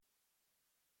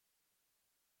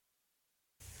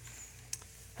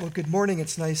Well, good morning.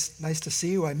 It's nice to see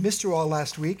you. I missed you all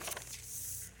last week.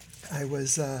 I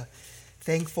was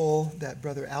thankful that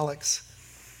Brother Alex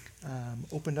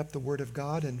opened up the Word of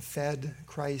God and fed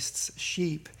Christ's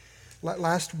sheep.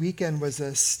 Last weekend was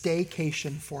a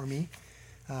staycation for me.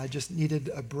 I just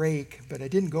needed a break, but I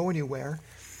didn't go anywhere.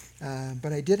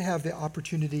 But I did have the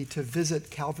opportunity to visit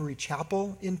Calvary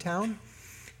Chapel in town,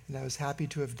 and I was happy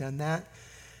to have done that.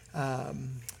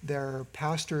 Their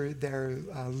pastor,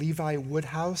 Levi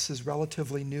Woodhouse, is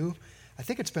relatively new. I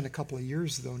think it's been a couple of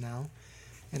years, though, now.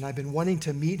 And I've been wanting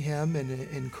to meet him and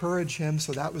encourage him,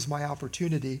 so that was my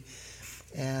opportunity.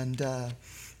 And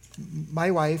my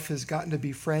wife has gotten to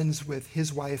be friends with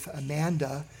his wife,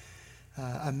 Amanda.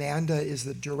 Amanda is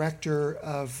the director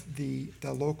of the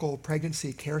local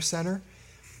pregnancy care center,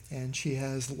 and she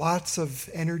has lots of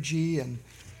energy and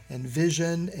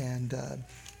vision, and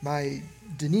my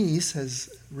Denise has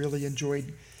really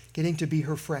enjoyed getting to be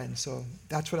her friend. So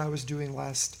that's what I was doing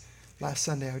last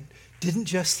Sunday. I didn't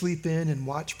just sleep in and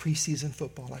watch preseason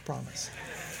football, I promise.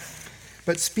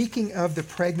 But speaking of the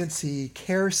Pregnancy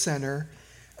Care Center,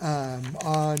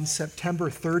 on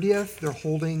September 30th, they're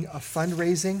holding a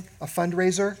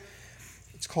fundraiser.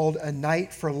 It's called A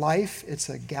Night for Life. It's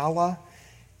a gala,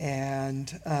 and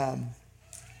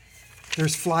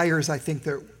there's flyers, I think,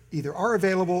 that either are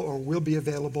available or will be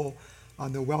available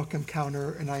on the welcome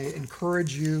counter. And I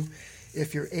encourage you,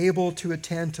 if you're able to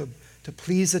attend, to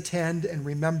please attend, and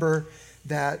remember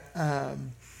that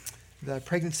the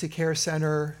Pregnancy Care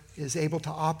Center is able to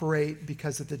operate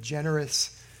because of the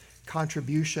generous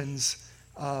contributions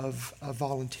of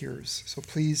volunteers. So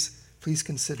please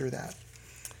consider that.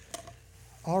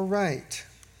 All right.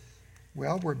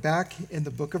 Well, we're back in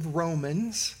the book of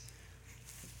Romans.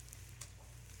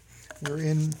 We're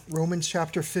in Romans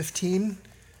chapter 15.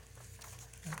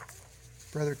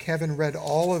 Brother Kevin read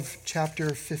all of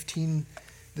chapter 15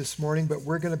 this morning, but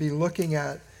we're going to be looking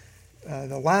at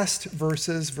the last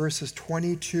verses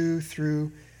 22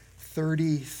 through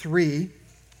 33,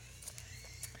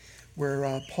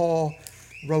 where Paul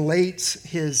relates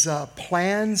his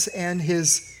plans and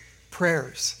his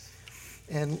prayers.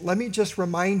 And let me just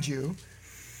remind you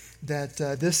that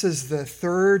this is the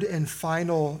third and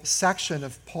final section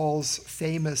of Paul's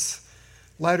famous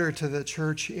letter to the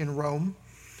church in Rome.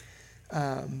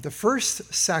 The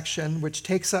first section, which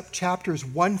takes up chapters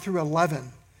 1 through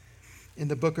 11 in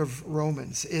the book of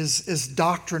Romans, is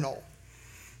doctrinal.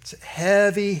 It's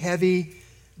heavy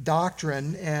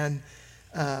doctrine, and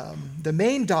the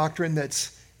main doctrine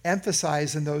that's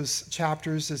emphasized in those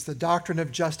chapters is the doctrine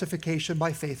of justification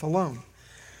by faith alone.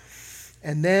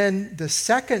 And then the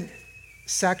second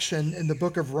section in the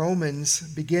book of Romans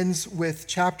begins with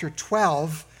chapter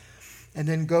 12 and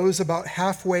then goes about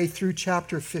halfway through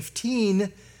chapter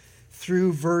 15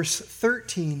 through verse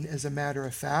 13, as a matter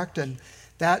of fact. And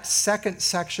that second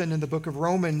section in the book of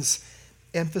Romans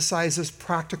emphasizes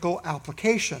practical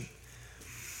application.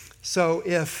 So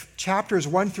if chapters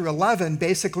 1 through 11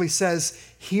 basically says,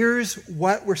 here's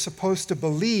what we're supposed to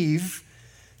believe,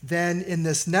 then in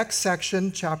this next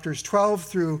section, chapters 12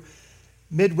 through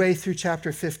midway through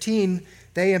chapter 15,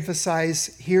 they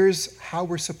emphasize, here's how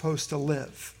we're supposed to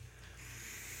live.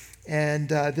 And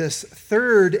this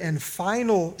third and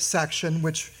final section,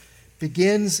 which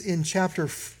begins in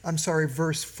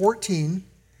verse 14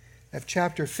 of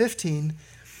chapter 15,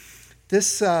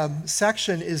 this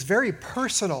section is very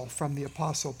personal from the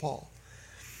Apostle Paul.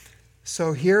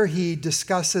 So here he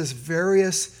discusses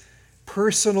various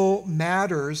personal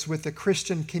matters with the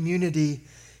Christian community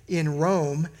in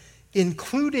Rome,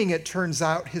 including, it turns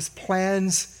out, his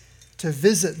plans to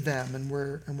visit them. And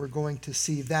we're going to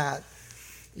see that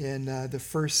in the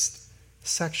first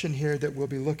section here that we'll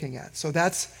be looking at. So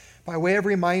that's by way of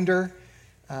reminder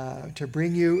to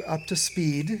bring you up to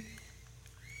speed.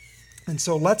 And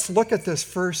so let's look at this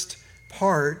first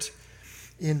part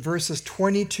in verses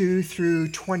 22 through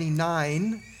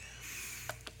 29,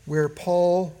 where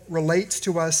Paul relates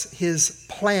to us his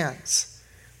plans.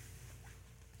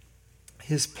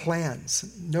 His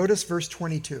plans. Notice verse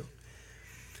 22.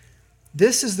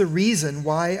 This is the reason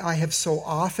why I have so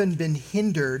often been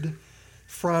hindered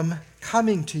from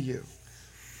coming to you.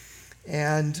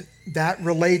 And that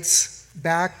relates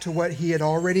back to what he had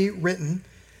already written.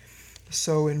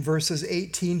 So in verses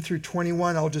 18 through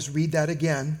 21, I'll just read that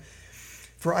again.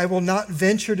 For I will not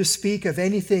venture to speak of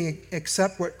anything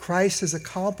except what Christ has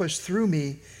accomplished through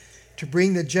me to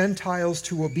bring the Gentiles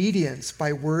to obedience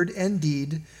by word and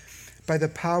deed, by the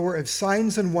power of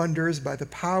signs and wonders, by the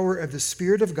power of the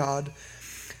Spirit of God,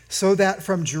 so that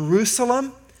from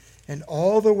Jerusalem and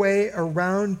all the way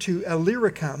around to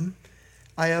Illyricum,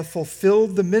 I have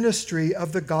fulfilled the ministry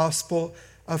of the gospel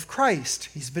of Christ.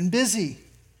 He's been busy.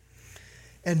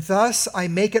 And thus I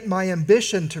make it my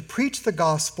ambition to preach the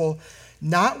gospel,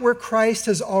 not where Christ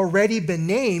has already been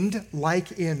named,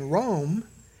 like in Rome,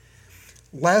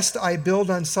 lest I build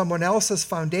on someone else's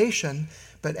foundation,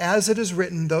 but as it is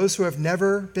written, those who have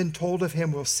never been told of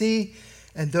him will see,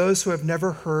 and those who have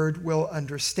never heard will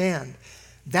understand.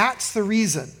 That's the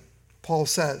reason, Paul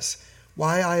says,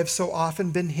 why I have so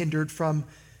often been hindered from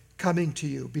coming to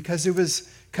you, because it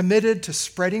was committed to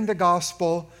spreading the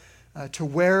gospel to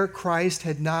where Christ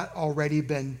had not already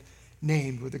been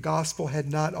named, where the gospel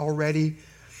had not already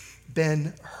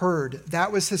been heard.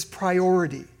 That was his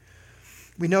priority.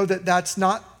 We know that that's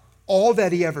not all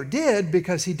that he ever did,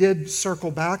 because he did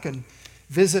circle back and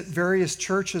visit various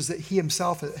churches that he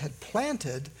himself had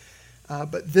planted,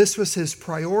 but this was his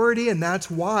priority, and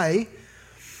that's why,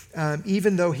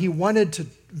 even though he wanted to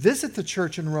visit the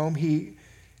church in Rome, he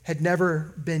had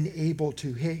never been able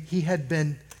to. He had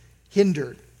been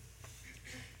hindered.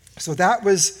 So that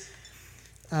was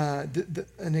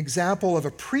an example of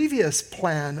a previous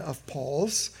plan of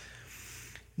Paul's.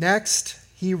 Next,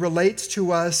 he relates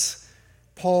to us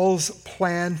Paul's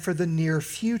plan for the near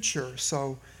future.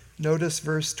 So notice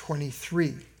verse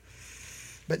 23.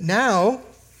 But now,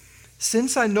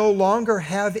 since I no longer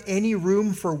have any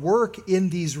room for work in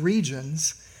these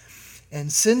regions,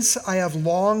 and since I have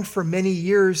longed for many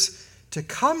years to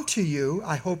come to you,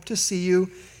 I hope to see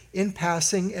you in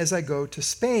passing as I go to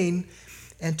Spain,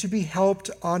 and to be helped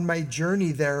on my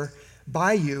journey there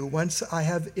by you once I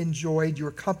have enjoyed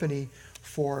your company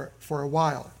for a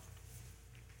while.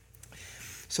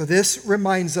 So this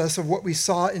reminds us of what we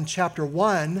saw in chapter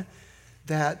 1,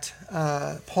 that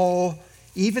Paul,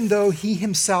 even though he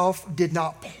himself did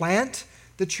not plant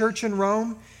the church in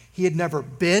Rome, he had never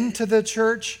been to the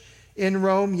church in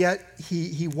Rome, yet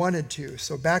he wanted to.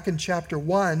 So back in chapter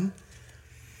 1,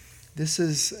 this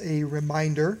is a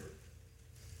reminder.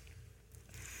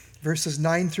 Verses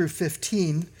 9 through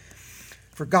 15.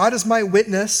 For God is my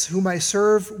witness, whom I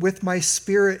serve with my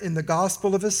spirit in the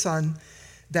gospel of his Son,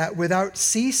 that without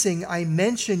ceasing I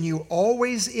mention you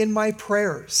always in my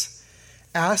prayers,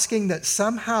 asking that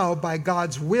somehow by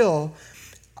God's will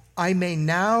I may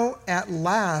now at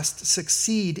last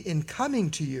succeed in coming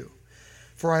to you.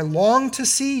 For I long to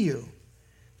see you,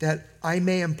 that I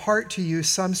may impart to you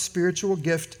some spiritual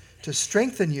gift to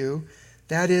strengthen you,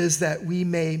 that is, that we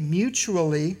may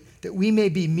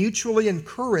be mutually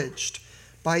encouraged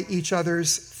by each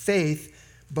other's faith,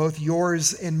 both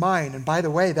yours and mine. And by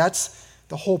the way, that's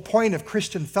the whole point of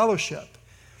Christian fellowship.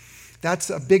 That's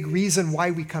a big reason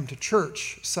why we come to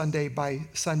church Sunday by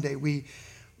Sunday.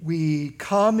 We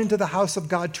come into the house of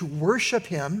God to worship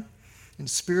him in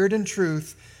spirit and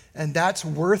truth, and that's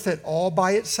worth it all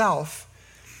by itself.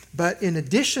 But in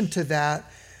addition to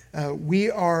that,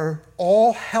 we are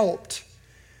all helped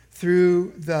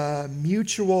through the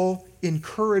mutual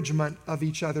encouragement of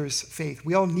each other's faith.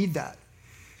 We all need that.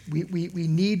 We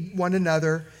need one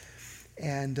another,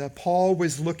 and Paul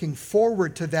was looking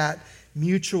forward to that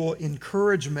mutual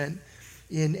encouragement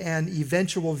in an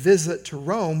eventual visit to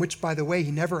Rome, which, by the way,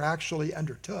 he never actually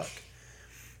undertook.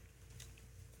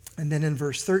 And then in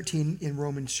verse 13 in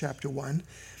Romans chapter 1,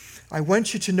 I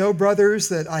want you to know, brothers,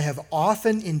 that I have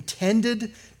often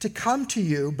intended to come to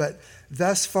you, but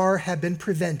thus far have been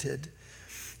prevented,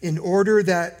 in order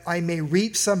that I may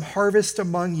reap some harvest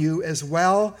among you as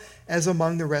well as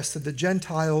among the rest of the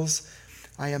Gentiles.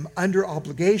 I am under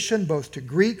obligation both to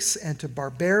Greeks and to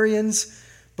barbarians,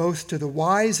 both to the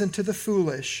wise and to the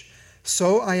foolish.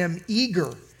 So I am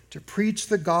eager to preach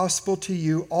the gospel to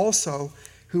you also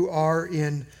who are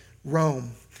in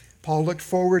Rome. Paul looked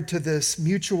forward to this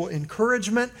mutual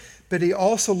encouragement, but he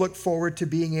also looked forward to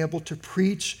being able to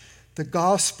preach the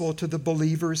gospel to the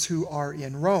believers who are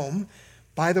in Rome.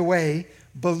 By the way,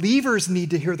 believers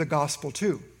need to hear the gospel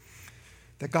too.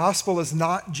 The gospel is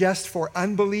not just for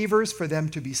unbelievers, for them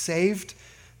to be saved.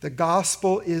 The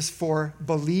gospel is for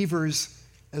believers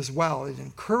as well. It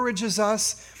encourages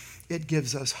us, it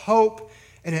gives us hope,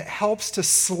 and it helps to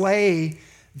slay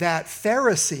that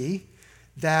Pharisee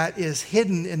that is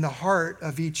hidden in the heart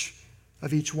of each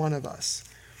one of us.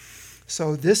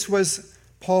 So this was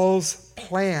Paul's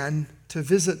plan to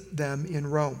visit them in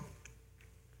Rome.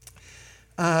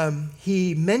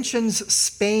 He mentions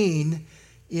Spain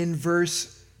in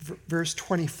verse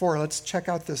 24. Let's check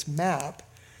out this map.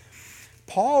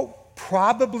 Paul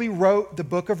probably wrote the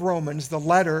book of Romans, the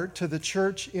letter to the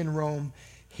church in Rome,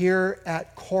 here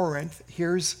at Corinth.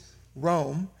 Here's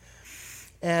Rome.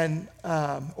 And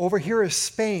over here is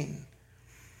Spain.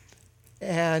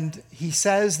 And he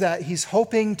says that he's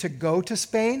hoping to go to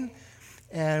Spain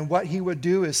and what he would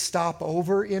do is stop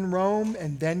over in Rome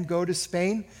and then go to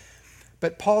Spain.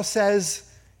 But Paul says,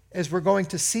 as we're going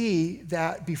to see,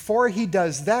 that before he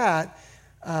does that,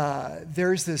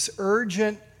 there's this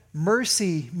urgent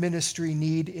mercy ministry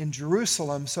need in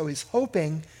Jerusalem. So he's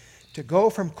hoping to go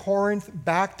from Corinth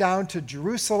back down to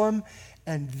Jerusalem,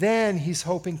 and then he's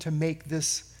hoping to make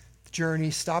this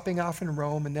journey, stopping off in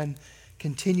Rome and then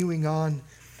continuing on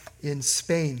in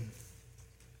Spain.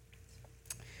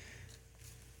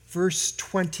 Verse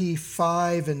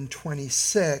 25 and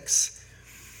 26,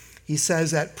 he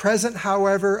says, "At present,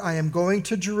 however, I am going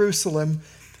to Jerusalem,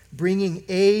 bringing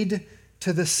aid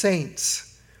to the saints.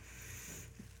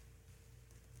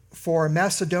 For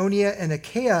Macedonia and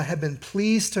Achaia have been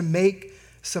pleased to make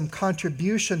some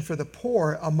contribution for the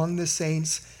poor among the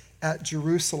saints at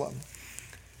Jerusalem."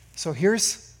 So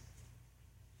here's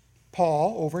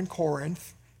Paul over in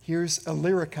Corinth. Here's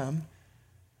Illyricum.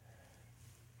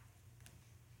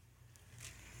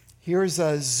 Here's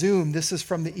a zoom. This is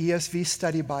from the ESV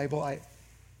Study Bible. I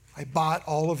bought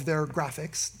all of their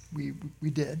graphics. We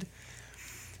did.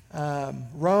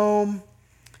 Rome.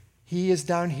 He is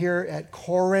down here at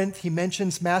Corinth. He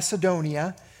mentions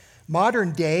Macedonia.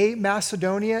 Modern day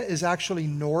Macedonia is actually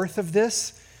north of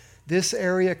this. This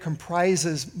area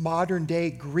comprises modern day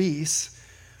Greece.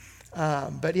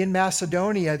 But in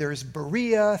Macedonia, there's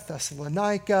Berea,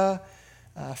 Thessalonica,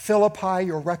 Philippi.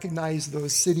 You'll recognize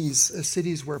those cities as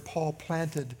cities where Paul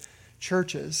planted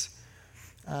churches.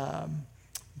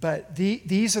 But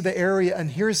these are the area,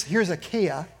 and here's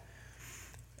Achaia,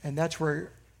 and that's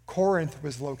where Corinth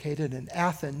was located, in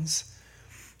Athens.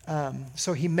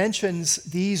 So he mentions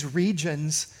these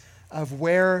regions of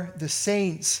where the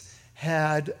saints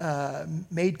had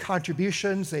made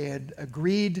contributions. They had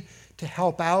agreed to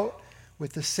help out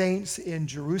with the saints in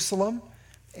Jerusalem.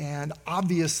 And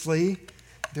obviously,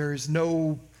 there's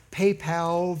no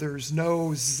PayPal, there's no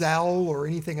Zelle or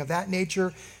anything of that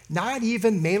nature, not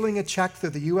even mailing a check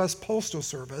through the U.S. Postal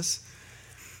Service.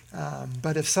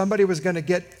 But if somebody was going to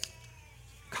get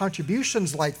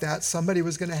contributions like that, somebody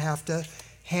was going to have to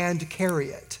hand carry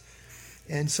it.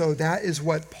 And so that is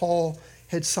what Paul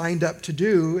had signed up to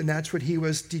do, and that's what he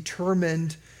was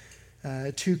determined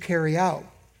to carry out.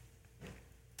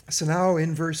 So now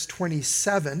in verse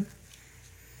 27,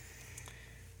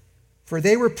 "For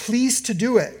they were pleased to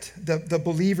do it," the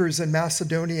believers in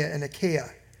Macedonia and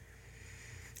Achaia.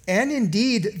 "And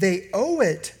indeed, they owe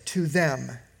it to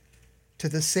them, to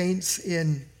the saints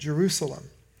in Jerusalem.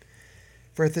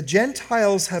 For if the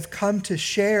Gentiles have come to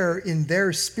share in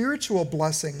their spiritual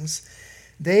blessings,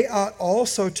 they ought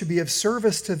also to be of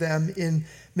service to them in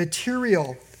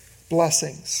material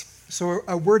blessings." So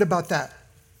a word about that.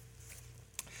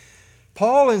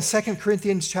 Paul in 2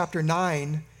 Corinthians chapter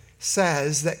 9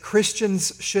 says that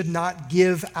Christians should not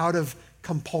give out of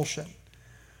compulsion.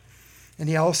 And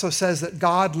he also says that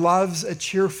God loves a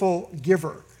cheerful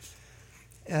giver.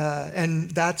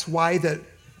 And that's why that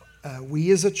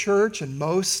we as a church, and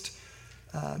most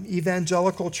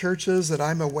evangelical churches that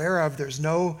I'm aware of, there's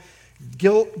no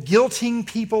guilting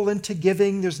people into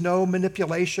giving. There's no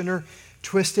manipulation or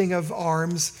twisting of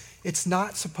arms. It's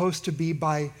not supposed to be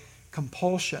by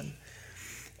compulsion.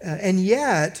 And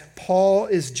yet, Paul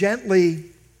is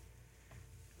gently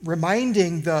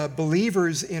reminding the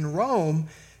believers in Rome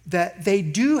that they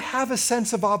do have a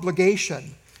sense of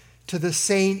obligation to the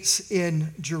saints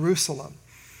in Jerusalem.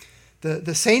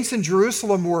 The saints in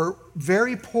Jerusalem were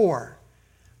very poor,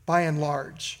 by and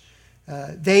large.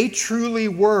 They truly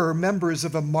were members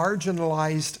of a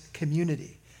marginalized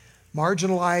community,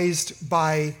 marginalized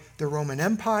by the Roman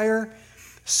Empire,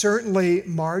 certainly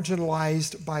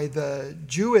marginalized by the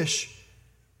Jewish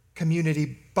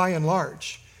community by and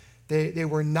large. They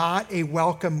were not a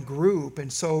welcome group,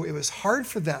 and so it was hard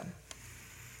for them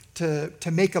to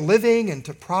make a living and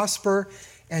to prosper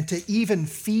and to even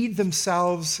feed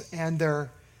themselves and their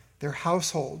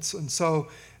households. And so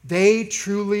they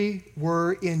truly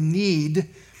were in need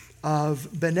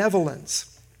of benevolence.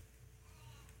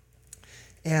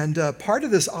 And part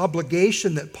of this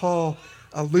obligation that Paul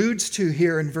alludes to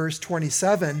here in verse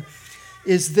 27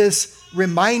 is this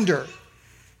reminder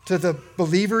to the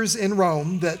believers in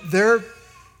Rome that they're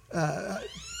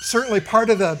certainly part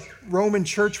of the Roman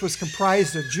church was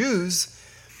comprised of Jews,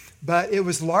 but it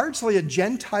was largely a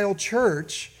Gentile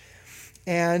church,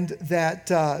 and that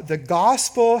the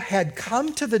gospel had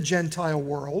come to the Gentile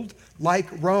world, like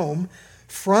Rome,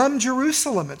 from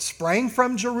Jerusalem. It sprang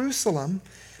from Jerusalem.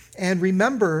 And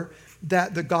remember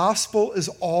that the gospel is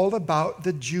all about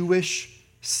the Jewish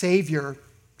Savior,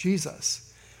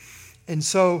 Jesus. And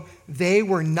so they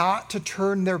were not to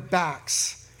turn their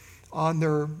backs on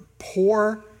their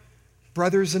poor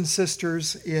brothers and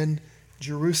sisters in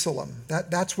Jerusalem.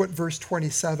 That's what verse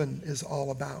 27 is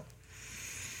all about.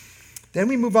 Then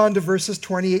we move on to verses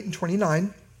 28 and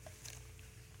 29,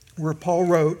 where Paul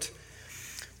wrote,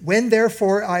 "When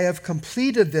therefore I have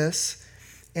completed this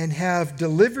and have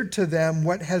delivered to them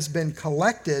what has been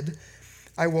collected,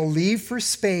 I will leave for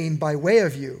Spain by way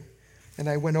of you." And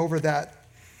I went over that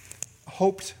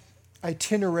hoped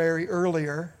itinerary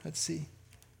earlier. Let's see,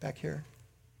 back here.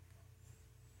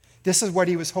 This is what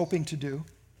he was hoping to do.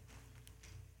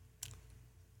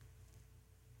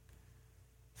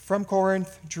 From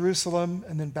Corinth, Jerusalem,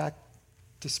 and then back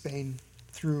to Spain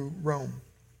through Rome.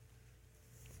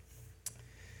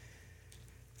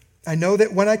 "I know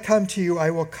that when I come to you,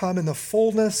 I will come in the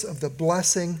fullness of the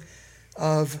blessing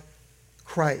of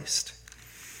Christ."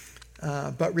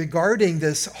 But regarding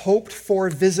this hoped-for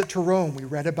visit to Rome, we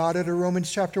read about it in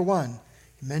Romans chapter 1.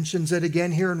 He mentions it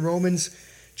again here in Romans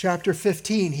chapter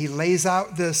 15. He lays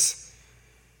out this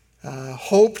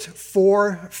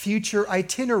hoped-for future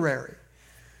itinerary.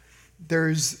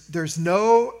 There's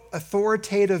no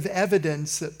authoritative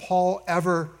evidence that Paul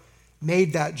ever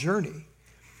made that journey,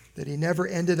 that he never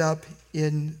ended up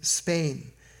in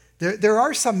Spain. There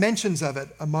are some mentions of it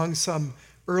among some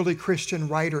early Christian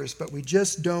writers, but we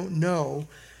just don't know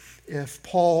if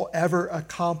Paul ever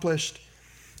accomplished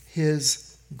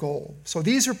his goal. So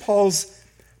these are Paul's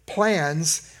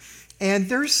plans, and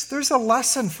there's a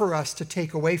lesson for us to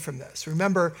take away from this.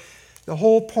 Remember, the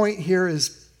whole point here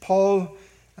is Paul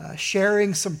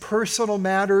sharing some personal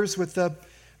matters with the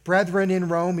brethren in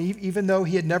Rome, even though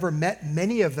he had never met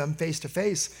many of them face to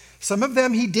face. Some of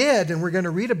them he did, and we're going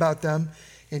to read about them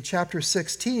in chapter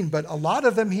 16, but a lot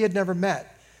of them he had never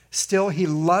met. Still, he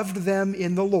loved them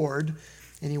in the Lord,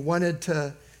 and he wanted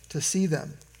to see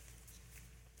them.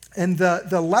 And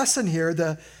the lesson here,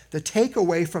 the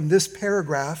takeaway from this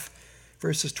paragraph,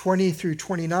 verses 20 through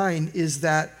 29, is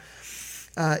that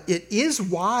it is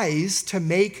wise to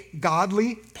make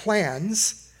godly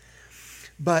plans,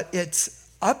 but it's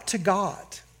up to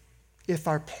God if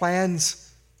our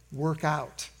plans work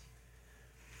out.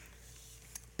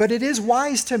 But it is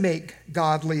wise to make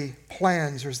godly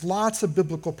plans. There's lots of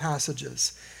biblical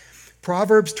passages.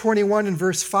 Proverbs 21 and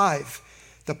verse 5,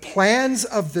 "The plans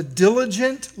of the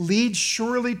diligent lead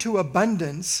surely to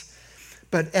abundance,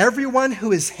 but everyone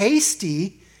who is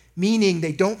hasty," meaning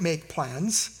they don't make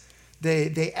plans,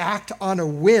 they act on a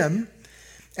whim,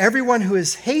 "everyone who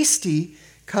is hasty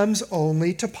comes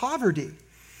only to poverty."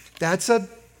 That's a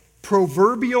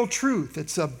proverbial truth.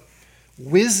 It's a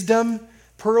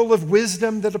pearl of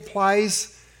wisdom that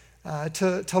applies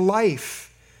to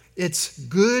life. It's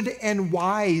good and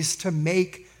wise to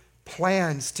make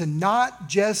plans, to not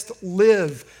just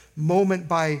live moment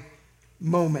by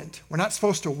moment. We're not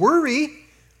supposed to worry.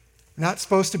 We're not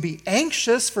supposed to be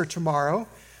anxious for tomorrow,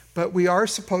 but we are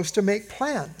supposed to make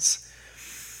plans.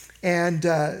 And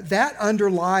that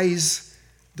underlies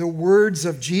the words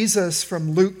of Jesus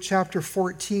from Luke chapter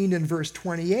 14 and verse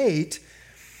 28,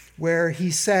 where he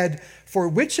said, "For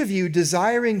which of you,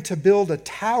 desiring to build a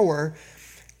tower,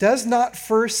 does not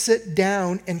first sit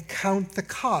down and count the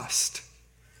cost,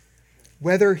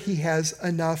 whether he has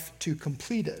enough to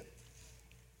complete it?"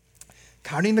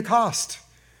 Counting the cost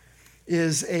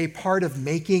is a part of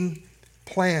making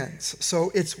plans.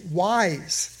 So it's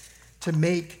wise to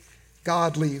make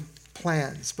godly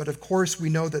plans. But of course, we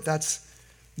know that that's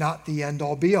not the end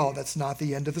all be all. That's not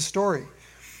the end of the story.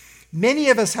 Many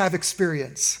of us have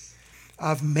experience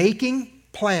of making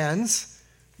plans,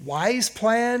 wise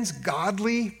plans,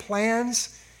 godly plans,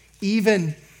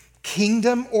 even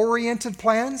kingdom-oriented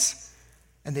plans,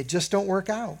 and they just don't work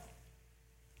out.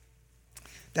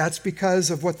 That's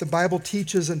because of what the Bible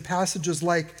teaches in passages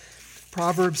like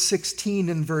Proverbs 16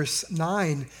 and verse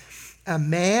 9. A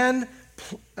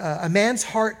man's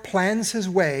heart plans his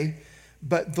way,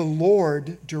 but the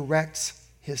Lord directs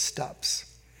his steps.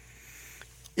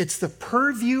 It's the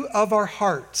purview of our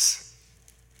hearts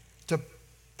to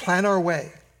plan our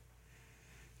way,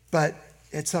 but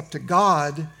it's up to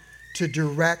God to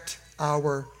direct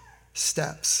our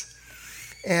steps.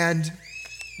 And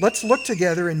let's look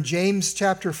together in James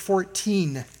chapter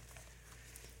 14.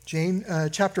 James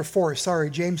chapter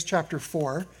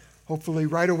 4. Hopefully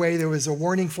right away there was a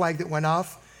warning flag that went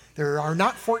off. There are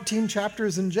not 14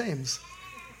 chapters in James.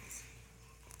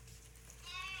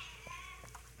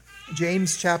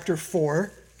 James chapter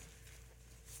 4,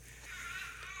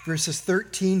 verses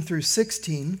 13 through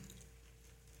 16.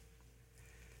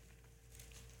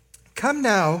 "Come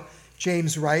now,"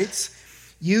 James writes,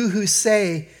 "you who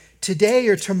say, 'Today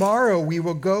or tomorrow we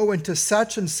will go into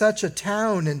such and such a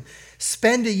town and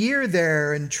spend a year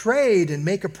there and trade and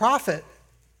make a profit.'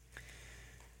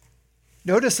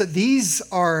 Notice that these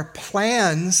are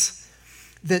plans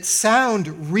that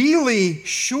sound really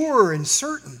sure and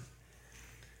certain.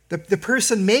 The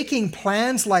person making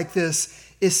plans like this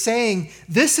is saying,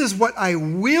 this is what I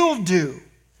will do,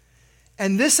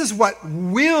 and this is what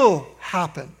will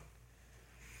happen.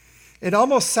 It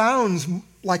almost sounds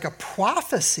like a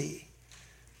prophecy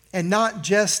and not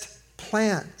just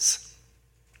plans.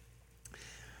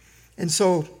 And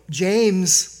so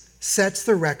James sets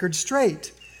the record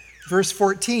straight. Verse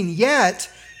 14, yet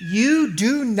you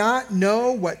do not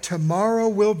know what tomorrow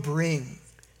will bring.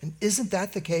 And isn't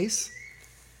that the case?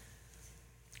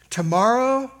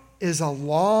 Tomorrow is a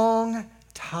long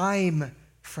time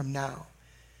from now.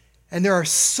 And there are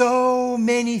so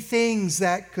many things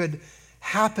that could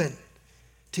happen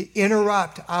to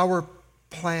interrupt our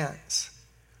plans,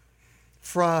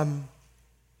 from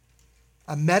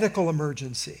a medical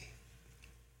emergency,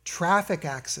 traffic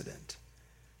accident,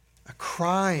 a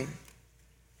crime,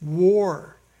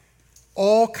 war,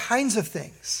 all kinds of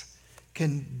things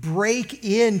can break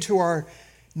into our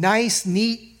nice,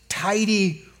 neat,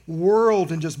 tidy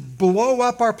world and just blow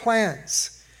up our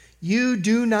plans. You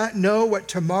do not know what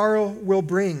tomorrow will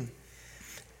bring.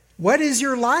 What is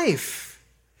your life?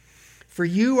 For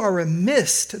you are a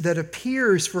mist that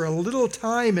appears for a little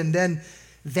time and then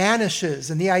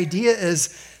vanishes. And the idea is,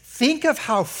 think of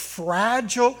how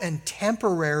fragile and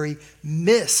temporary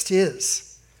mist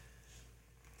is.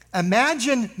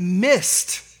 Imagine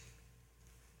mist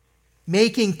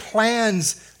making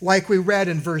plans like we read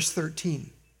in verse 13.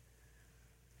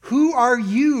 Who are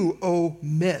you, O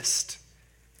mist?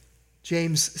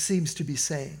 James seems to be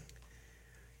saying.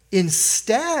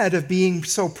 Instead of being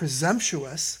so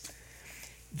presumptuous,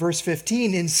 verse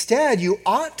 15, instead you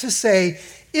ought to say,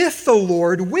 if the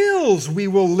Lord wills, we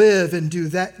will live and do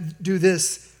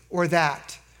this or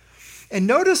that. And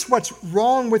notice what's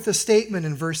wrong with the statement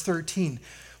in verse 13.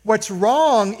 What's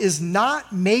wrong is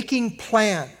not making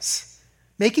plans.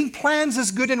 Making plans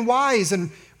is good and wise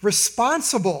and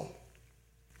responsible.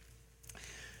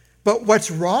 But what's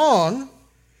wrong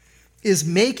is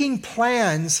making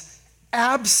plans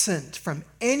absent from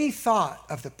any thought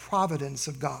of the providence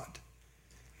of God.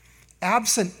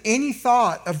 Absent any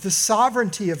thought of the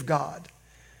sovereignty of God,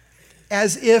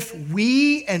 as if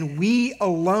we and we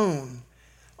alone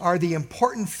are the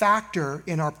important factor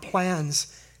in our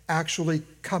plans actually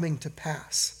coming to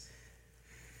pass.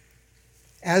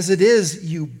 As it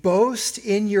is, you boast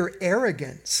in your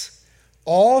arrogance.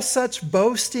 All such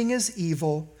boasting is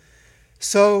evil.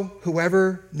 So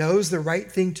whoever knows the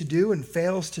right thing to do and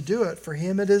fails to do it, for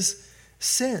him it is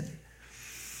sin.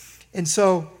 And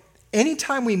so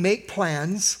anytime we make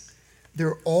plans,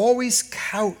 they're always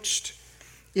couched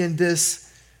in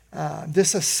this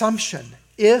assumption,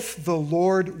 if the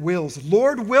Lord wills.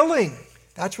 Lord willing,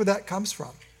 that's where that comes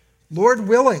from. Lord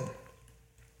willing.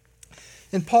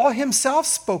 And Paul himself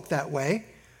spoke that way.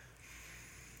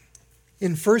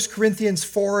 In 1 Corinthians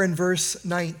 4 and verse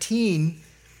 19,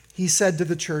 he said to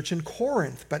the church in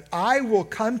Corinth, but I will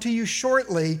come to you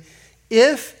shortly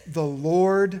if the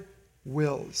Lord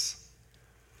wills.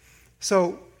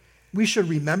 So we should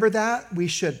remember that. We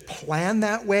should plan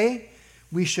that way.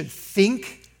 We should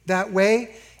think that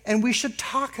way. And we should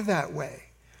talk that way.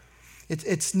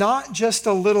 It's not just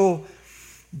a little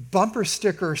bumper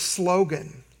sticker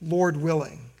slogan, Lord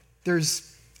willing.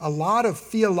 There's a lot of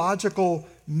theological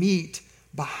meat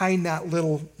behind that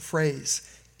little phrase.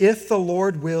 If the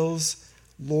Lord wills,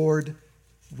 Lord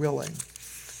willing.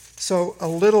 So a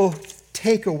little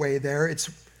takeaway there. It's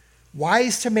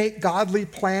wise to make godly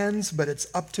plans, but it's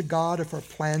up to God if our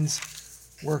plans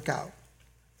work out.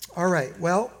 All right,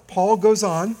 well, Paul goes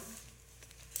on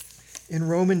in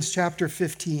Romans chapter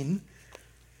 15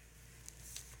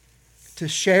 to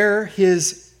share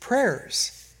his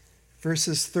prayers,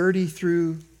 verses 30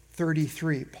 through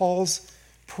 33. Paul's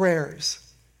prayers.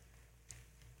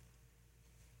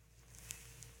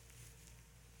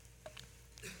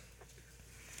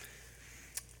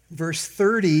 Verse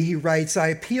 30, he writes, I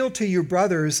appeal to you,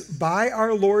 brothers, by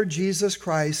our Lord Jesus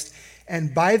Christ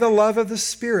and by the love of the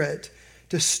Spirit,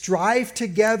 to strive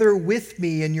together with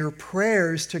me in your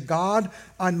prayers to God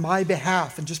on my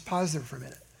behalf. And just pause there for a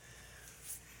minute.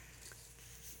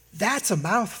 That's a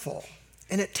mouthful.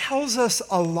 And it tells us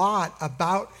a lot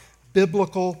about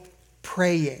biblical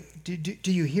praying.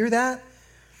 Do you hear that?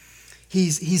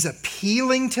 He's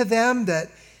appealing to them that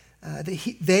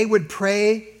they would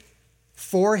pray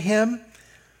for him.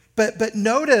 But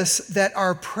notice that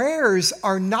our prayers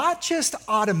are not just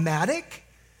automatic.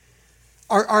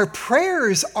 Our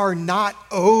prayers are not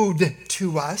owed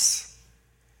to us.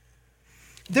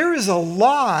 There is a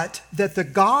lot that the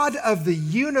God of the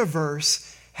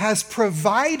universe has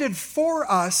provided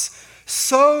for us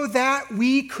so that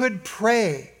we could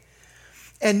pray.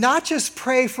 And not just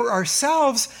pray for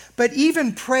ourselves, but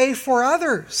even pray for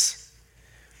others.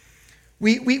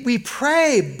 We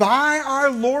pray by our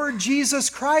Lord Jesus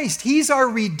Christ. He's our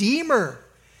Redeemer.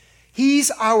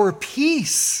 He's our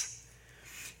peace.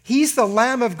 He's the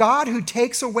Lamb of God who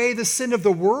takes away the sin of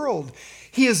the world.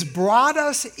 He has brought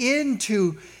us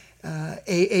into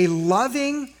a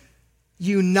loving,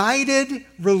 united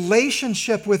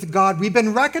relationship with God. We've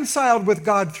been reconciled with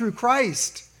God through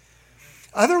Christ.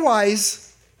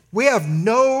 Otherwise, we have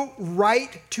no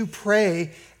right to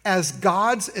pray as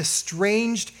God's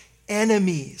estranged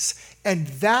enemies. And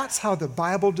that's how the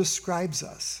Bible describes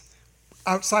us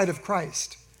outside of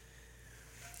Christ.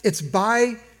 It's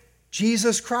by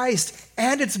Jesus Christ,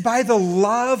 and it's by the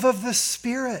love of the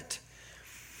Spirit.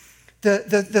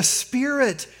 The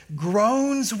Spirit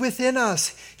groans within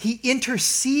us. He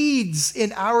intercedes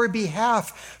in our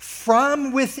behalf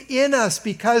from within us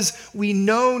because we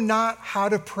know not how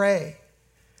to pray.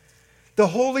 The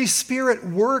Holy Spirit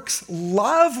works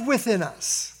love within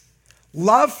us.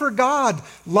 Love for God,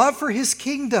 love for His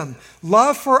kingdom,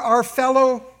 love for our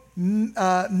fellow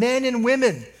men and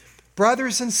women,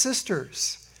 brothers and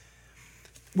sisters.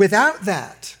 Without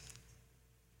that,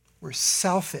 we're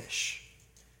selfish.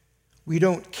 We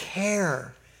don't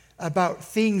care about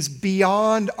things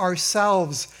beyond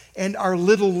ourselves and our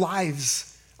little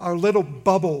lives, our little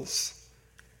bubbles.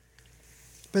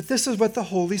 But this is what the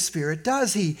Holy Spirit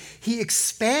does. He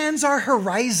expands our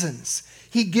horizons.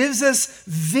 He gives us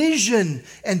vision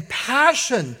and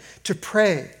passion to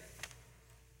pray.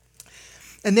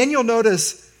 And then you'll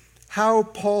notice how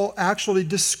Paul actually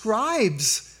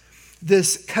describes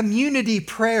this community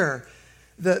prayer,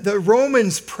 the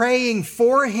Romans praying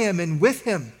for him and with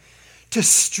him, to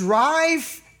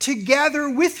strive together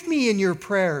with me in your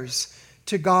prayers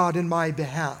to God in my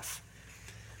behalf.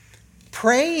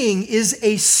 Praying is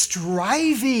a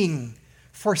striving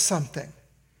for something.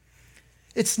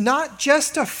 It's not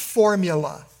just a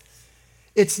formula.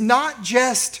 It's not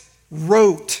just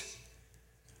rote.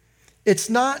 It's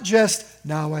not just,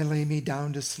 now I lay me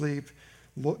down to sleep.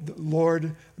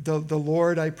 Lord, the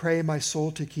Lord I pray my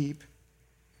soul to keep.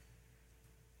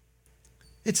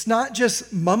 It's not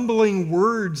just mumbling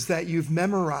words that you've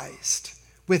memorized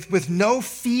with no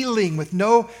feeling, with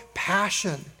no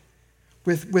passion,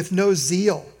 with no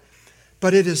zeal.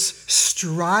 But it is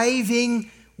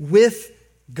striving with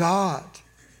God.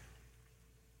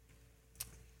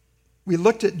 We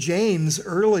looked at James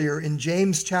earlier in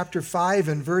James chapter 5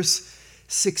 and verse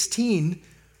 16.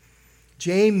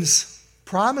 James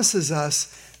promises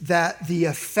us that the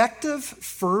effective,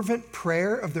 fervent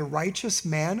prayer of the righteous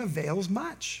man avails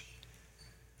much.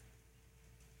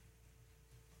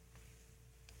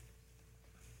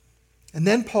 And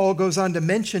then Paul goes on to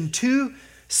mention two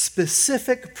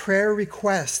specific prayer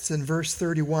requests in verse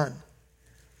 31.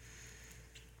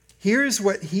 Here's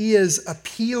what he is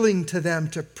appealing to them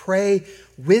to pray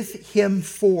with him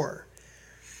for: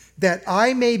 that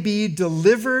I may be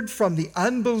delivered from the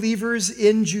unbelievers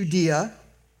in Judea,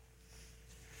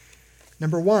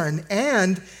 number one,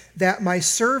 and that my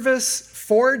service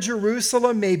for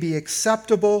Jerusalem may be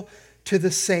acceptable to the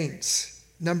saints,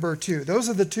 number two. Those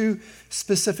are the two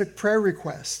specific prayer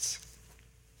requests.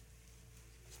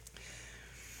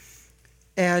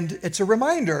 And it's a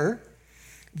reminder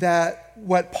that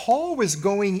what Paul was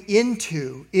going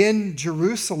into in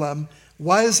Jerusalem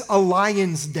was a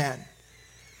lion's den.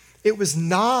 It was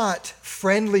not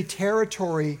friendly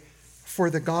territory for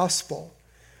the gospel.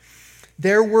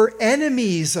 There were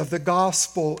enemies of the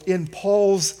gospel in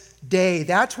Paul's day.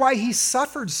 That's why he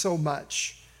suffered so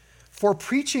much for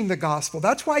preaching the gospel.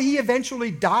 That's why he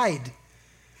eventually died.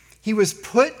 He was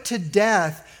put to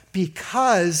death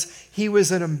because he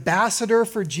was an ambassador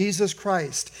for Jesus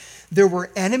Christ. There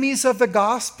were enemies of the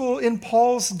gospel in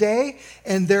Paul's day,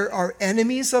 and there are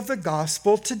enemies of the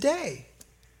gospel today.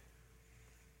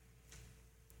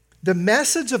 The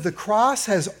message of the cross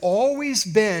has always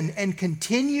been and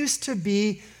continues to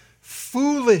be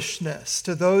foolishness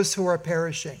to those who are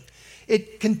perishing.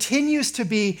 It continues to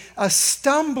be a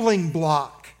stumbling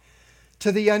block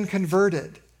to the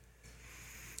unconverted.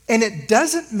 And it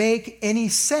doesn't make any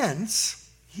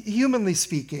sense, humanly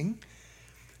speaking,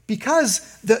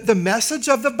 because the message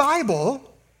of the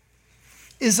Bible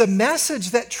is a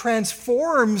message that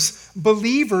transforms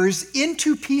believers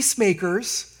into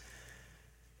peacemakers,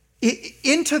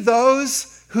 into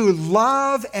those who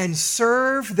love and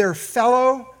serve their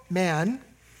fellow man,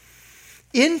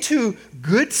 into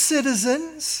good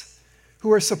citizens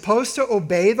who are supposed to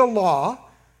obey the law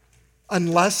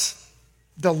unless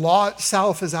the law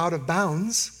itself is out of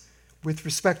bounds with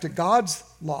respect to God's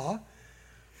law.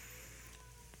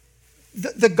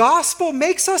 The gospel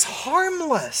makes us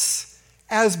harmless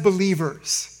as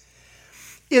believers.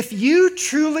 If you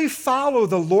truly follow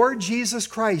the Lord Jesus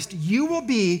Christ, you will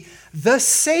be the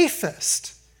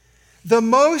safest, the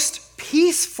most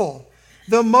peaceful,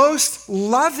 the most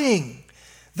loving,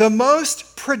 the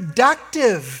most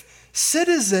productive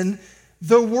citizen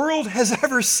the world has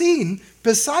ever seen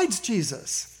besides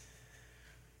Jesus.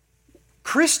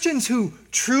 Christians who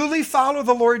truly follow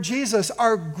the Lord Jesus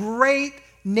are great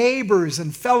neighbors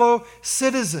and fellow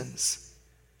citizens.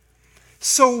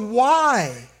 So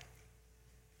why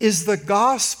is the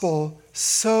gospel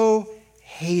so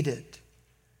hated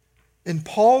in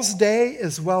Paul's day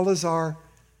as well as our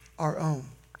own?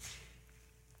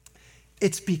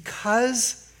 It's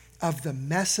because of the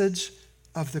message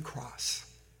of the cross.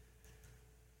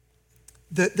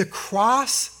 The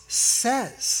cross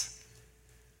says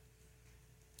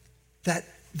that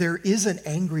there is an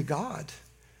angry God.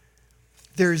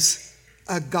 There's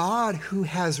a God who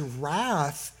has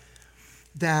wrath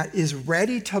that is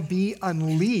ready to be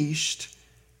unleashed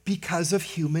because of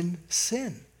human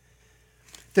sin.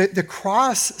 The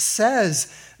cross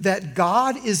says that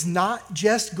God is not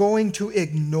just going to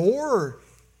ignore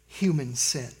human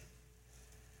sin.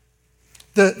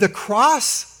 The cross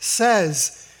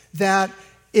says that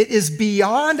it is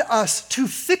beyond us to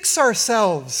fix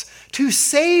ourselves, to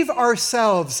save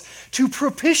ourselves, to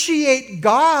propitiate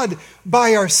God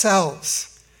by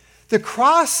ourselves. The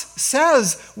cross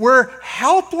says we're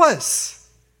helpless.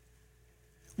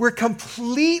 We're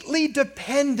completely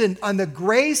dependent on the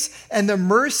grace and the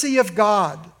mercy of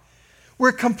God.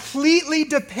 We're completely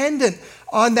dependent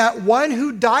on that one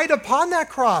who died upon that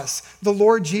cross, the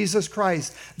Lord Jesus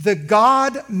Christ, the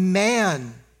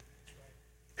God-man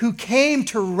who came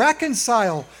to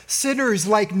reconcile sinners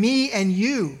like me and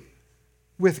you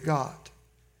with God.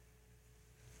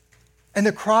 And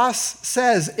the cross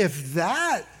says, if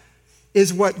that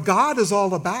is what God is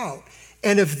all about,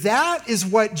 and if that is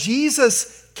what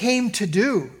Jesus came to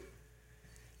do,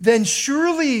 then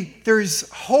surely there's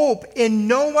hope in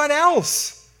no one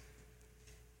else.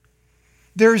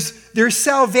 There's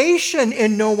salvation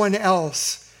in no one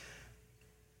else.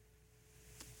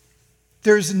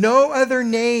 There's no other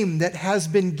name that has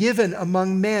been given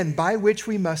among men by which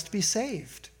we must be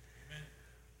saved.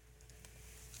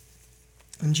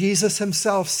 And Jesus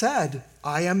himself said,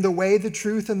 I am the way, the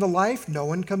truth, and the life. No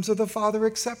one comes to the Father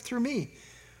except through me.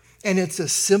 And it's a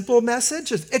simple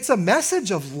message. It's a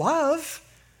message of love.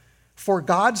 For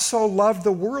God so loved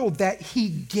the world that he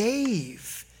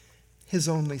gave his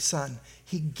only Son.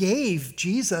 He gave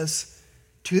Jesus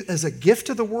as a gift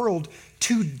to the world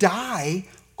to die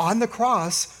on the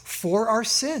cross for our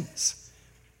sins.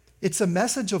 It's a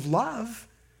message of love.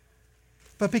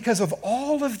 But because of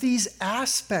all of these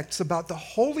aspects about the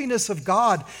holiness of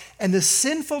God and the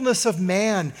sinfulness of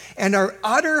man and our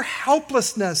utter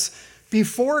helplessness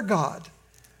before God,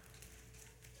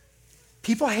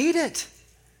 people hate it.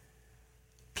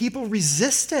 People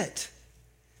resist it.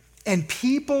 And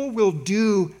people will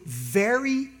do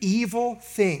very evil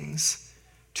things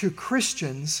to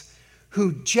Christians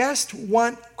who just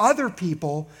want other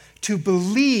people to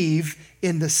believe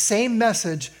in the same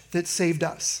message that saved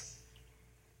us.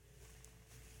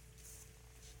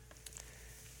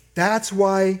 That's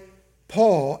why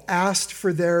Paul asked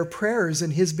for their prayers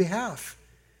in his behalf,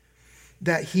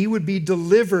 that he would be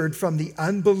delivered from the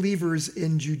unbelievers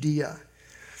in Judea.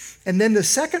 And then the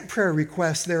second prayer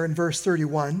request there in verse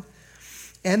 31,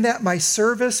 and that my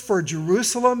service for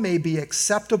Jerusalem may be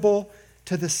acceptable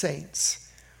to the saints.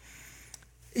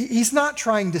 He's not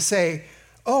trying to say,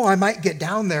 oh, I might get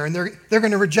down there and they're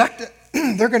going to reject it.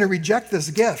 They're going to reject this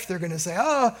gift. They're going to say,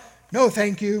 oh, no,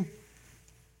 thank you.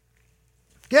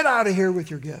 Get out of here with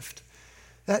your gift.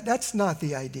 That's not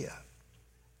the idea.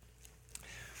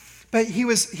 But he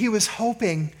was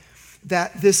hoping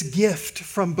that this gift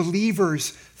from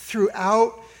believers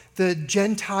throughout the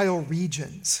Gentile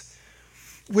regions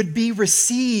would be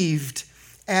received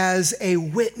as a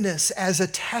witness, as a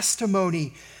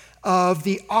testimony of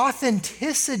the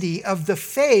authenticity of the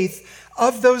faith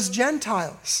of those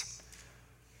Gentiles.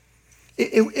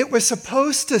 It was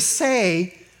supposed to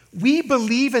say, we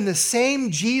believe in the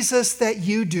same Jesus that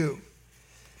you do.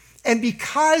 And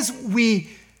because we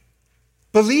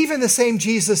believe in the same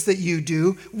Jesus that you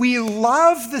do, we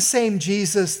love the same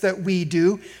Jesus that we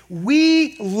do,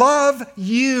 we love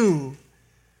you.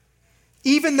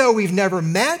 Even though we've never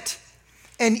met,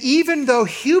 and even though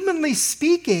humanly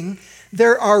speaking,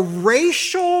 there are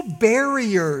racial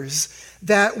barriers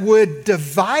that would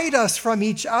divide us from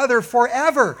each other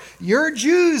forever. You're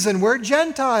Jews and we're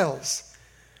Gentiles.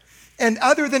 And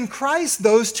other than Christ,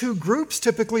 those two groups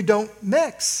typically don't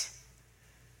mix.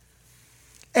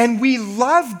 And we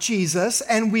love Jesus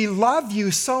and we love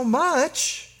you so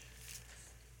much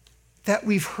that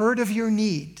we've heard of your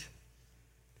need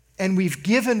and we've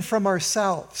given from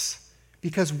ourselves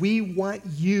because we want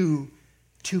you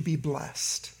to be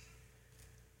blessed.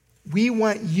 We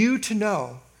want you to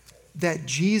know that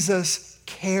Jesus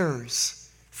cares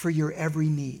for your every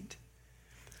need.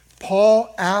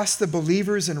 Paul asked the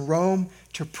believers in Rome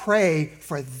to pray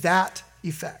for that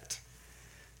effect,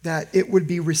 that it would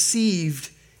be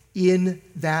received in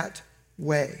that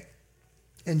way.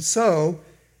 And so,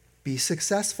 be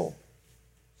successful.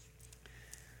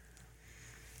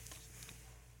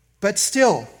 But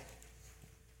still,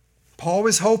 Paul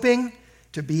was hoping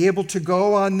to be able to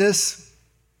go on this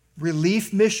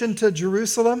relief mission to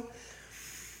Jerusalem.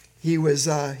 He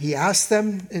asked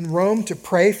them in Rome to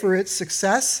pray for its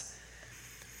success.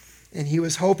 And he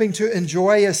was hoping to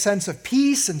enjoy a sense of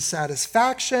peace and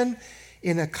satisfaction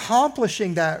in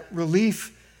accomplishing that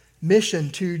relief mission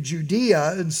to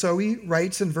Judea. And so he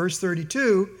writes in verse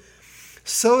 32,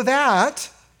 so that,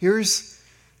 here's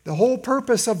the whole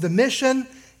purpose of the mission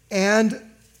and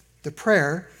the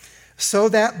prayer, so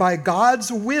that by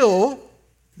God's will,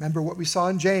 remember what we saw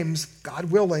in James,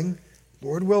 God willing,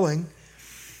 Lord willing,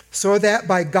 so that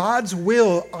by God's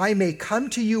will I may come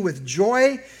to you with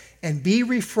joy and be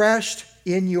refreshed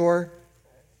in your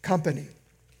company.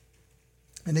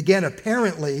 And again,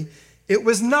 apparently, it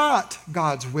was not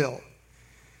God's will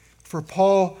for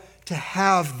Paul to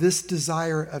have this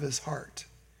desire of his heart.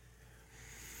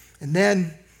 And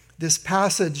then this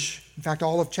passage, in fact,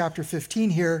 all of chapter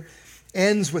 15 here,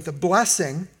 ends with a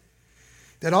blessing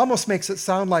that almost makes it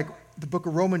sound like the book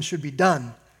of Romans should be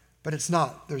done, but it's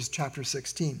not. There's chapter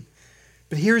 16.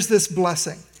 But here's this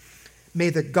blessing. May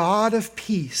the God of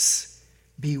peace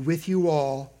be with you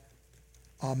all.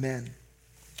 Amen.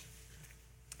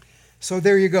 So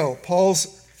there you go.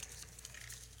 Paul's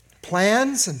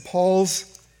plans and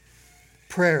Paul's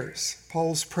prayers.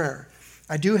 Paul's prayer.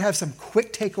 I do have some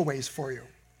quick takeaways for you.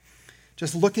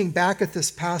 Just looking back at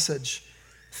this passage,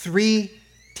 3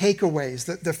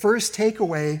 takeaways. The first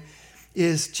takeaway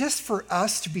is just for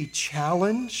us to be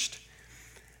challenged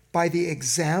by the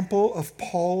example of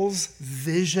Paul's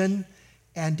vision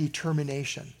and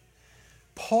determination.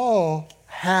 Paul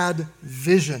had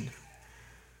vision.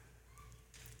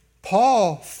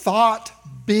 Paul thought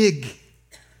big,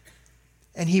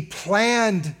 and he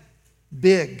planned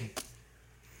big.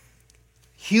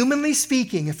 Humanly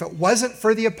speaking, if it wasn't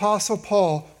for the Apostle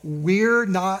Paul, we're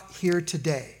not here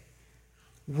today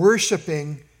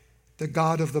worshiping the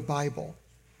God of the Bible.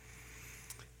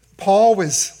 Paul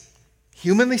was,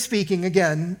 humanly speaking,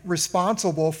 again,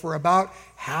 responsible for about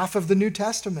half of the New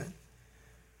Testament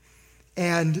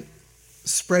and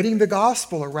spreading the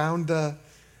gospel around the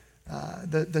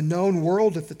known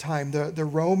world at the time, the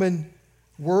Roman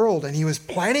world. And he was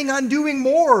planning on doing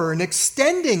more and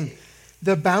extending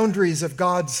the boundaries of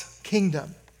God's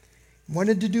kingdom. He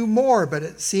wanted to do more, but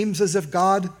it seems as if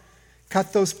God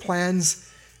cut those plans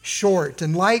short.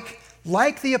 And like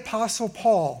the Apostle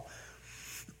Paul,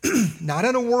 not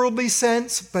in a worldly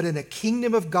sense, but in a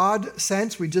kingdom of God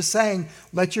sense. We just sang,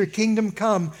 let your kingdom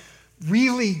come.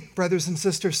 Really, brothers and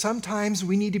sisters, sometimes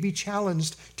we need to be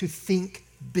challenged to think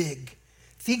big.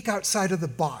 Think outside of the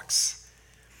box.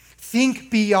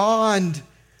 Think beyond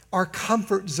our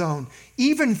comfort zone.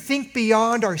 Even think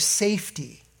beyond our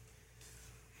safety.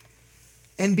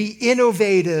 And be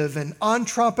innovative and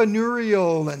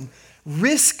entrepreneurial and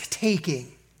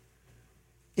risk-taking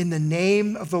in the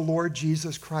name of the Lord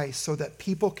Jesus Christ, so that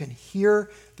people can hear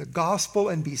the gospel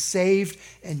and be saved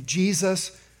and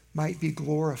Jesus might be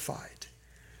glorified.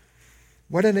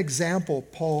 What an example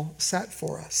Paul set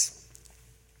for us.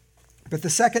 But the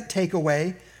second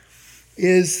takeaway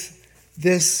is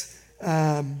this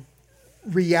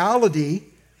reality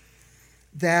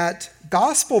that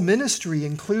gospel ministry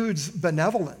includes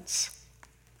benevolence.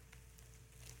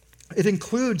 It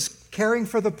includes caring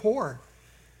for the poor.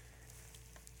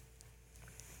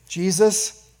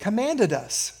 Jesus commanded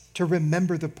us to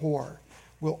remember the poor.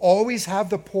 We'll always have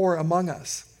the poor among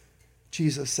us,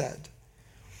 Jesus said.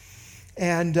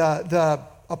 And the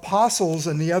apostles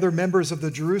and the other members of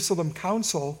the Jerusalem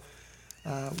council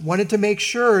wanted to make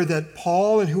sure that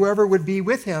Paul and whoever would be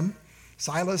with him,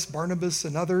 Silas, Barnabas,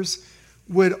 and others,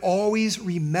 would always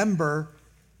remember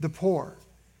the poor.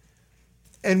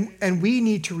 And we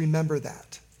need to remember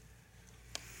that.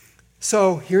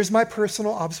 So here's my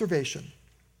personal observation.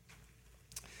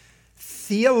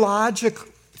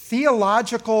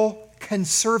 theological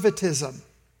conservatism.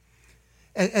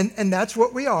 And that's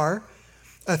what we are.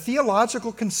 A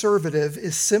theological conservative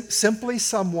is simply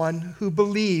someone who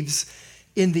believes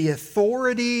in the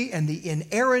authority and the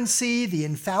inerrancy, the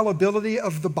infallibility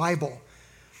of the Bible.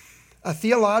 A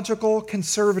theological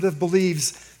conservative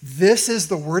believes this is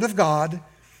the Word of God,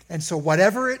 and so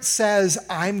whatever it says,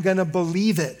 I'm going to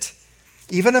believe it.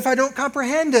 Even if I don't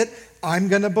comprehend it, I'm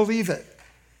going to believe it.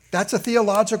 That's a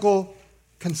theological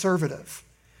conservative.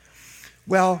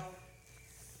 Well,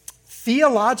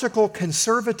 theological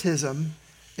conservatism,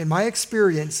 in my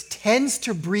experience, tends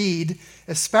to breed,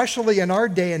 especially in our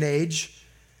day and age,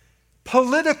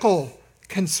 political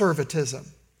conservatism.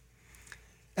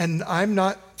 And I'm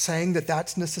not saying that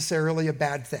that's necessarily a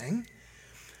bad thing,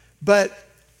 but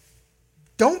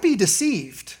don't be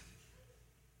deceived.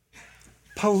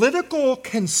 Political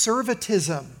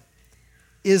conservatism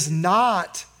is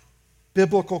not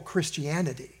biblical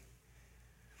Christianity.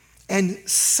 And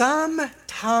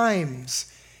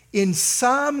sometimes, in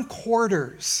some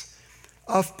quarters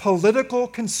of political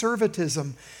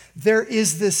conservatism, there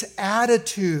is this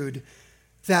attitude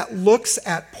that looks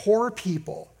at poor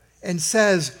people and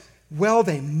says, well,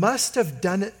 they must have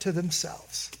done it to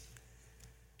themselves.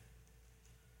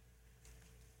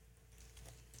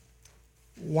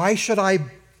 Why should I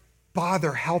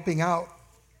bother helping out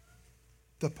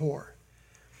the poor?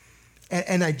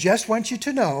 And I just want you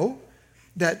to know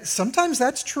that sometimes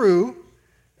that's true.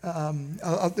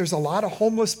 There's a lot of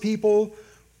homeless people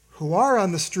who are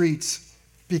on the streets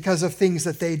because of things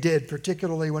that they did,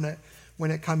 particularly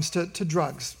when it comes to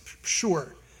drugs,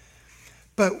 sure.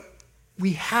 But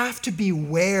we have to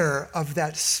beware of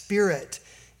that spirit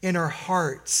in our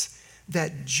hearts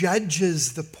that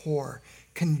judges the poor,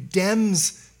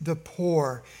 condemns the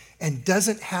poor, and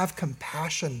doesn't have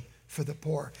compassion for the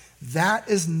poor. That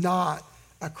is not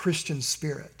a Christian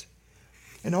spirit.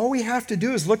 And all we have to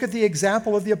do is look at the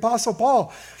example of the Apostle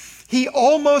Paul. He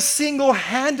almost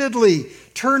single-handedly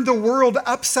turned the world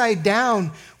upside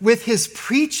down with his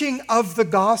preaching of the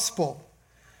gospel.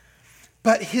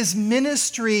 But his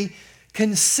ministry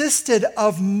consisted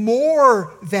of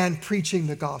more than preaching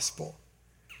the gospel.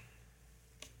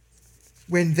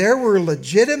 When there were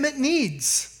legitimate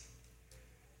needs,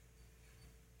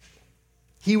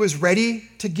 he was ready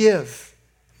to give,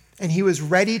 and he was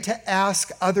ready to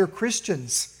ask other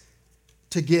Christians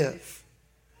to give.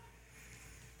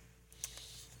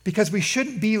 Because we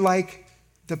shouldn't be like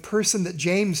the person that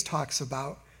James talks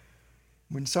about.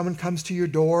 When someone comes to your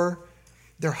door,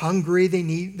 they're hungry,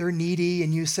 they're needy,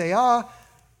 and you say,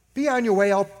 be on your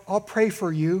way, I'll pray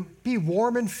for you. Be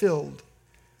warm and filled.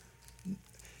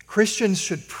 Christians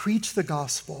should preach the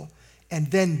gospel and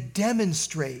then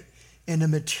demonstrate in a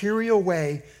material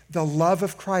way the love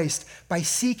of Christ by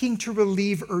seeking to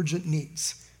relieve urgent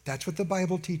needs. That's what the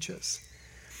Bible teaches.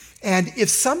 And if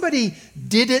somebody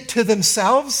did it to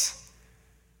themselves,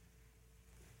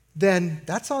 then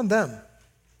that's on them.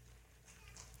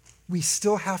 We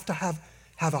still have to have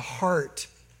a heart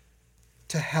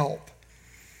to help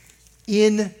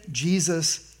in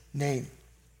Jesus' name.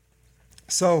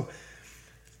 So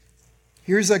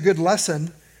here's a good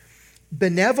lesson.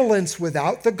 Benevolence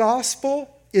without the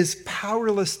gospel is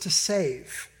powerless to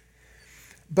save.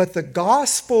 But the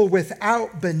gospel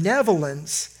without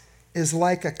benevolence is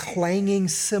like a clanging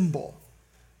cymbal.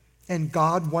 And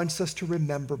God wants us to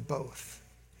remember both.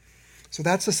 So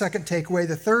that's the second takeaway.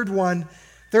 The third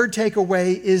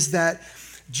takeaway is that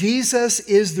Jesus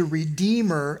is the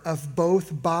Redeemer of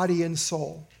both body and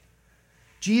soul.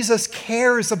 Jesus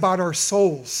cares about our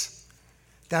souls.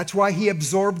 That's why he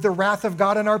absorbed the wrath of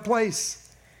God in our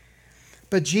place.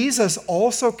 But Jesus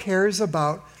also cares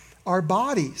about our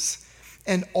bodies.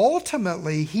 And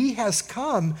ultimately, he has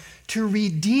come to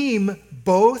redeem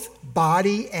both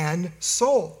body and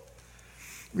soul.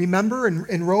 Remember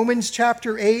in Romans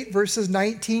chapter 8, verses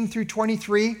 19 through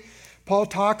 23, Paul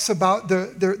talks about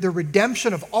the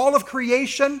redemption of all of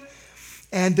creation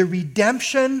and the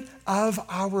redemption of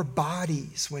our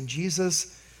bodies when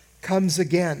Jesus comes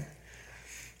again.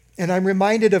 And I'm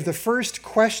reminded of the first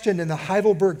question in the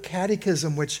Heidelberg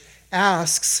Catechism, which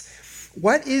asks,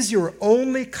 what is your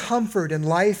only comfort in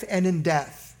life and in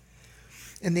death?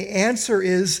 And the answer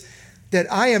is that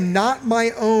I am not my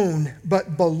own,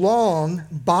 but belong,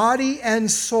 body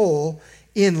and soul,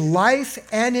 in life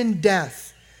and in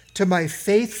death, to my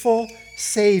faithful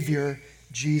Savior,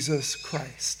 Jesus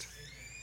Christ.